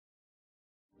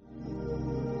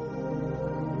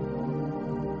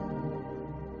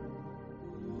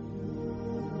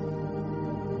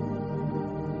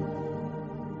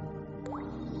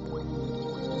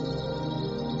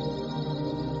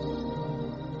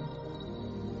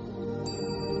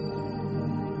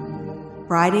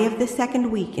Friday of the second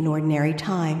week in Ordinary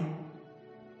Time.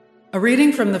 A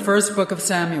reading from the first book of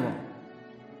Samuel.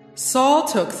 Saul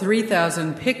took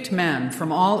 3,000 picked men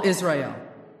from all Israel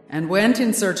and went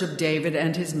in search of David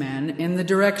and his men in the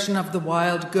direction of the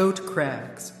wild goat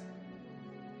crags.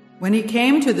 When he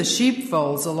came to the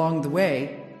sheepfolds along the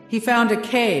way, he found a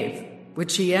cave,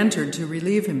 which he entered to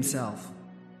relieve himself.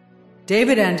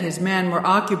 David and his men were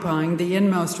occupying the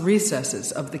inmost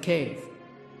recesses of the cave.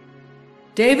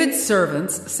 David's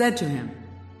servants said to him,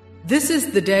 "This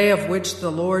is the day of which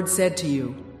the Lord said to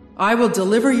you, I will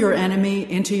deliver your enemy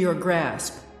into your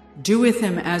grasp. Do with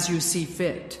him as you see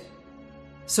fit."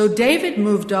 So David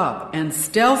moved up and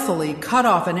stealthily cut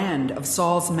off an end of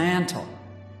Saul's mantle.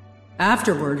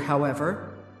 Afterward, however,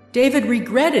 David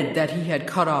regretted that he had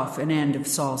cut off an end of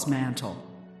Saul's mantle.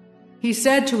 He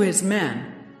said to his men,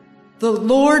 "The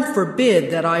Lord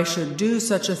forbid that I should do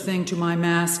such a thing to my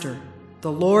master,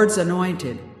 the Lord's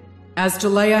anointed, as to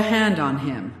lay a hand on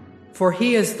him, for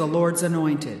he is the Lord's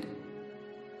anointed."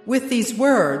 With these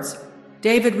words,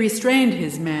 David restrained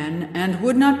his men and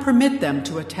would not permit them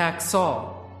to attack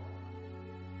Saul.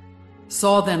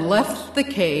 Saul then left the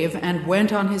cave and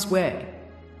went on his way.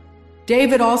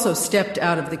 David also stepped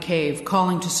out of the cave,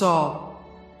 calling to Saul,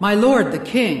 "My lord, the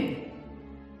king."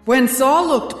 When Saul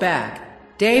looked back,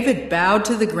 David bowed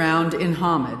to the ground in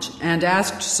homage and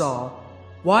asked Saul,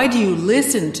 "Why do you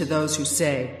listen to those who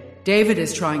say, 'David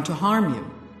is trying to harm you'?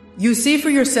 You see for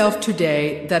yourself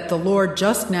today that the Lord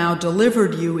just now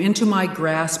delivered you into my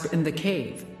grasp in the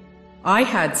cave. I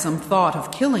had some thought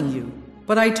of killing you,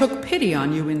 but I took pity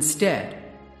on you instead.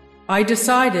 I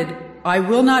decided I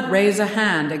will not raise a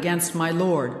hand against my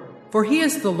Lord, for he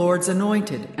is the Lord's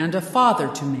anointed and a father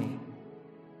to me.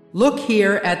 Look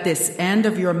here at this end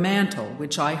of your mantle,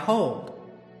 which I hold.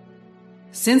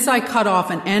 Since I cut off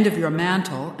an end of your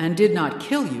mantle and did not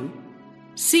kill you,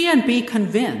 see and be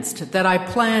convinced that I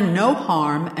plan no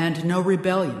harm and no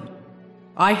rebellion.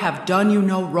 I have done you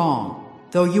no wrong,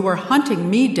 though you are hunting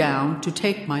me down to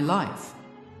take my life.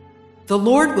 The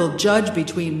Lord will judge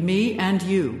between me and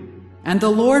you, and the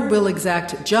Lord will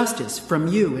exact justice from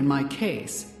you in my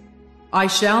case. I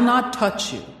shall not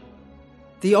touch you.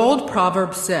 The old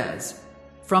proverb says,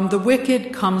 'From the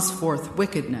wicked comes forth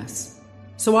wickedness,'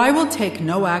 so I will take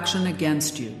no action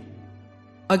against you.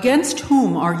 Against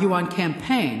whom are you on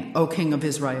campaign, O King of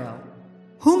Israel?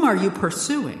 Whom are you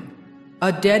pursuing?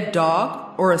 A dead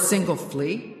dog or a single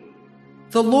flea?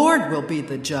 The Lord will be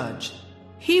the judge.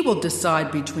 He will decide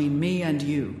between me and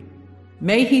you.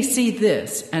 May he see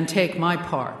this and take my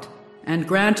part, and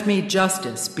grant me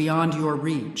justice beyond your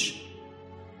reach."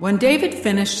 When David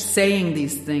finished saying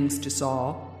these things to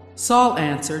Saul, Saul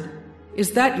answered,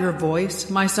 "Is that your voice,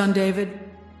 my son David?"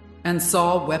 And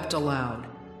Saul wept aloud.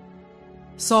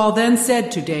 Saul then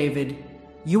said to David,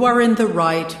 "You are in the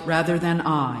right rather than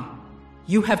I.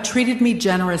 You have treated me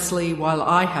generously while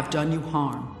I have done you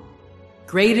harm.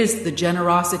 Great is the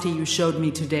generosity you showed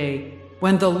me today,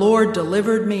 when the Lord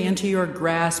delivered me into your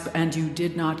grasp and you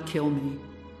did not kill me.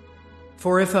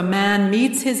 For if a man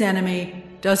meets his enemy,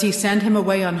 does he send him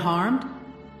away unharmed?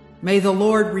 May the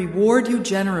Lord reward you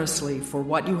generously for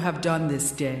what you have done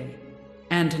this day.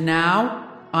 And now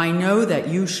I know that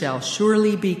you shall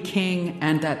surely be king,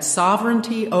 and that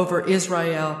sovereignty over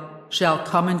Israel shall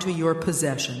come into your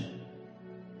possession."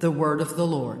 The word of the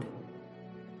Lord.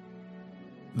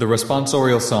 The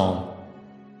responsorial psalm.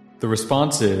 The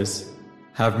response is,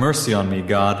 "Have mercy on me,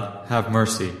 God, have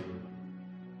mercy.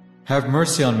 Have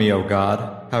mercy on me, O God,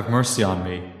 have mercy on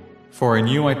me, for in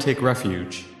you I take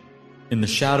refuge. In the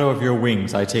shadow of your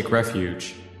wings I take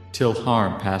refuge, till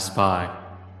harm pass by.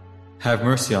 Have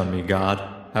mercy on me, God,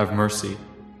 have mercy."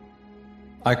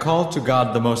 I call to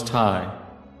God the Most High,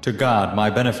 to God my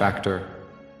benefactor.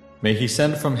 May he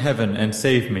send from heaven and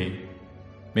save me.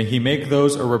 May he make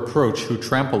those a reproach who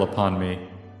trample upon me.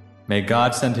 May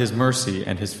God send his mercy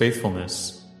and his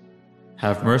faithfulness.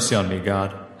 Have mercy on me,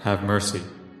 God, have mercy.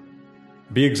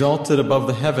 Be exalted above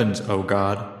the heavens, O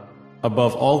God.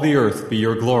 Above all the earth be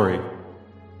your glory.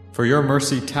 For your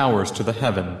mercy towers to the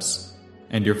heavens,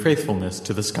 and your faithfulness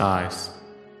to the skies.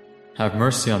 Have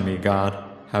mercy on me, God,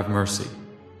 have mercy.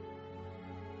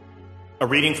 A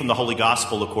reading from the Holy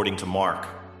Gospel according to Mark.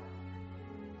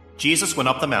 Jesus went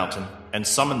up the mountain and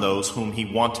summoned those whom he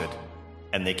wanted,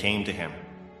 and they came to him.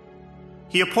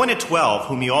 He appointed 12,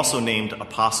 whom he also named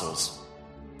apostles,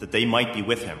 that they might be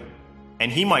with him,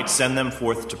 and he might send them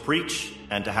forth to preach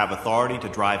and to have authority to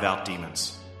drive out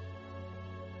demons.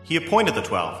 He appointed the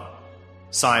 12,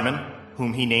 Simon,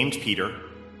 whom he named Peter,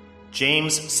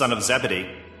 James, son of Zebedee,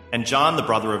 and John, the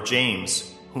brother of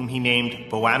James, whom he named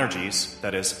Boanerges,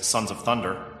 that is, sons of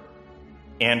thunder,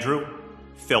 Andrew,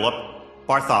 Philip,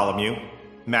 Bartholomew,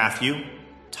 Matthew,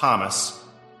 Thomas,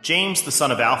 James the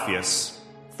son of Alphaeus,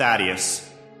 Thaddeus,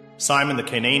 Simon the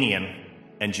Cananaean,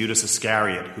 and Judas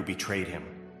Iscariot, who betrayed him.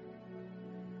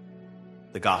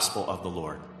 The Gospel of the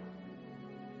Lord.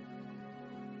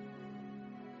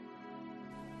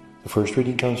 The first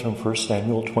reading comes from 1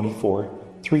 Samuel 24,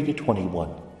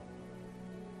 3-21.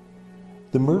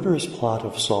 The murderous plot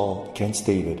of Saul against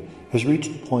David has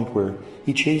reached the point where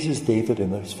he chases David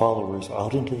and his followers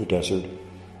out into the desert,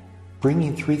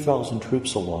 bringing 3,000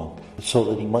 troops along so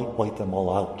that he might wipe them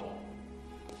all out.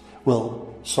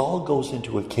 Well, Saul goes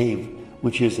into a cave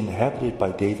which is inhabited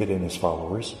by David and his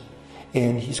followers,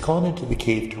 and he's gone into the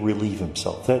cave to relieve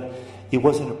himself. That it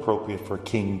wasn't appropriate for a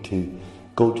king to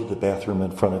go to the bathroom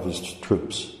in front of his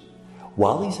troops.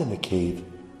 While he's in the cave,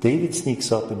 David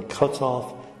sneaks up and cuts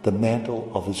off the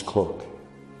mantle of his cloak.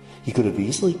 He could have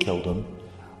easily killed him,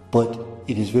 but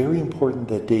it is very important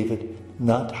that David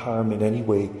not harm in any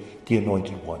way the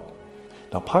Anointed One.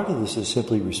 Now, part of this is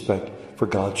simply respect for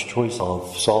God's choice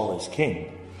of Saul as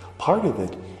king. Part of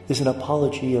it is an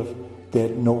apology of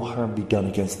that no harm be done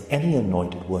against any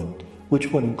Anointed One,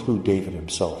 which would include David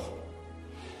himself.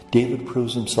 David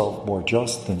proves himself more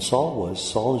just than Saul was.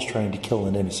 Saul is trying to kill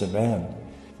an innocent man.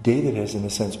 David has, in a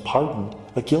sense, pardoned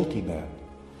a guilty man.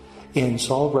 And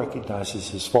Saul recognizes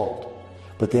his fault.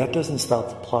 But that doesn't stop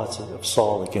the plots of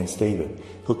Saul against David.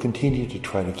 He'll continue to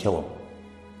try to kill him.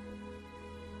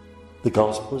 The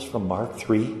Gospel is from Mark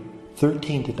 3,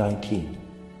 13-19.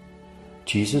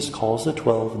 Jesus calls the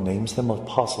 12 and names them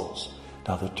apostles.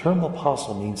 Now, the term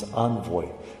apostle means envoy,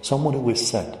 someone who is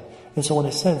sent. And so in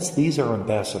a sense, these are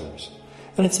ambassadors.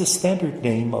 And it's a standard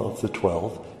name of the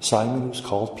 12. Simon, who's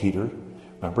called Peter.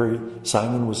 Remember,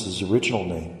 Simon was his original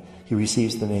name. He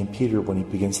receives the name Peter when he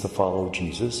begins to follow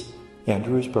Jesus.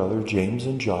 Andrew, his brother, James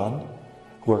and John,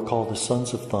 who are called the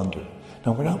Sons of Thunder.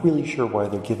 Now, we're not really sure why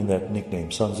they're given that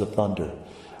nickname, Sons of Thunder.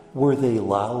 Were they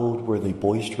loud? Were they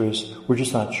boisterous? We're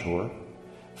just not sure.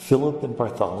 Philip and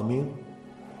Bartholomew.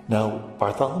 Now,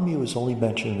 Bartholomew is only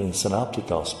mentioned in the Synoptic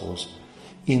Gospels.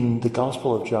 In the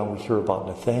Gospel of John, we hear about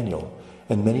Nathanael,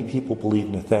 and many people believe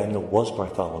Nathanael was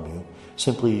Bartholomew,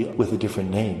 simply with a different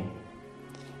name.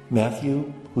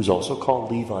 Matthew, who's also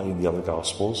called Levi in the other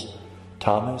Gospels.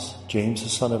 Thomas, James the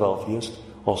son of Alphaeus,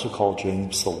 also called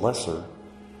James the Lesser.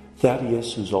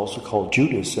 Thaddeus, who's also called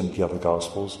Judas in the other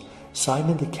Gospels.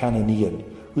 Simon the Cananaean,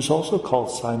 who's also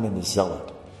called Simon the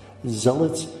Zealot. The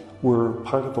Zealots were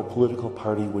part of a political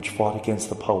party which fought against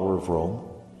the power of Rome.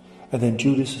 And then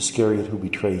Judas Iscariot, who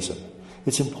betrays him.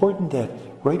 It's important that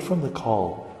right from the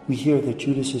call, we hear that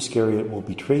Judas Iscariot will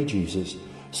betray Jesus,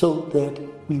 so that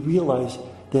we realize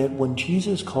that when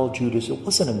Jesus called Judas, it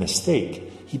wasn't a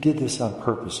mistake. He did this on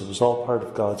purpose. It was all part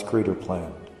of God's greater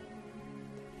plan.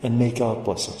 And may God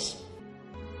bless us.